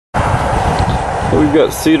We've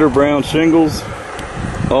got cedar brown shingles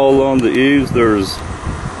all on the eaves. There's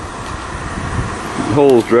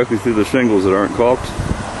holes directly through the shingles that aren't caulked.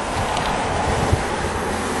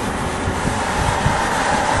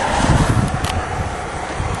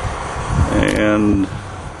 And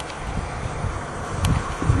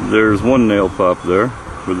there's one nail pop there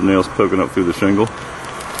where the nail's poking up through the shingle.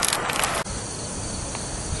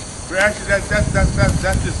 Actually, that's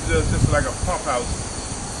just like a pump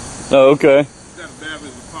house. Oh, okay. That bad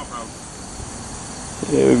is a pump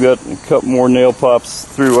house. Yeah, we've got a couple more nail pops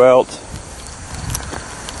throughout.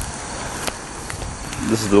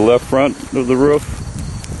 This is the left front of the roof.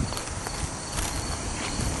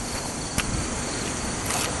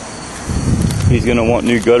 He's going to want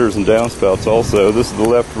new gutters and downspouts also. This is the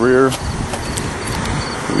left rear.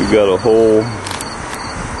 We've got a hole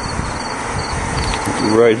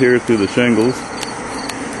right here through the shingles.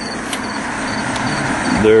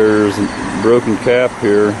 There's a broken cap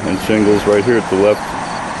here and shingles right here at the left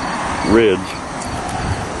ridge.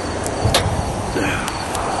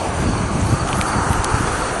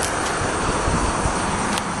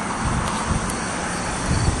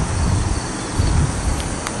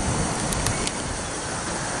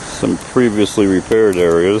 Some previously repaired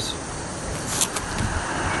areas.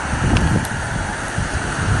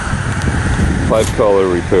 Pipe collar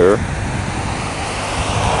repair.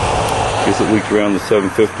 Guess it leaked around the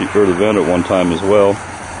 750 or the vent at one time as well.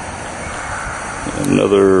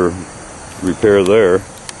 Another repair there.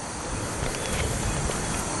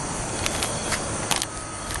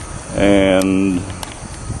 And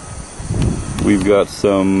we've got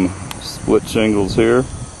some split shingles here.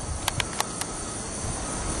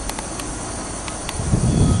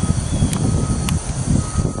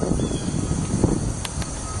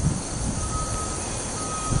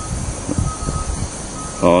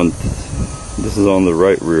 This is on the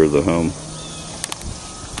right rear of the home.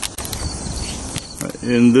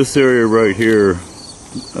 In this area right here,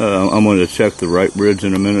 I'm going to check the right bridge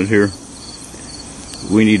in a minute here.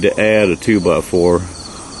 We need to add a 2x4.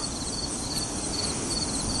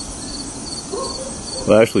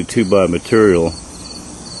 Well, actually 2x material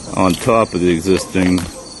on top of the existing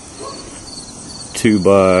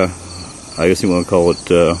 2x, I guess you want to call it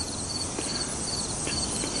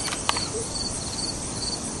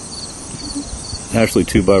actually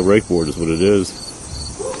 2x rake board is what it is.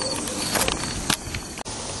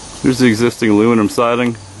 Here's the existing aluminum siding.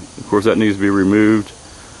 Of course, that needs to be removed.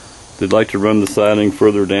 They'd like to run the siding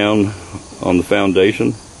further down on the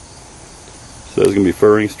foundation. So there's going to be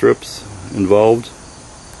furring strips involved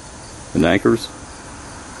and anchors.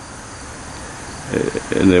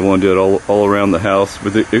 And they want to do it all around the house,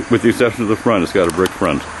 with the exception of the front. It's got a brick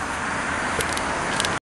front.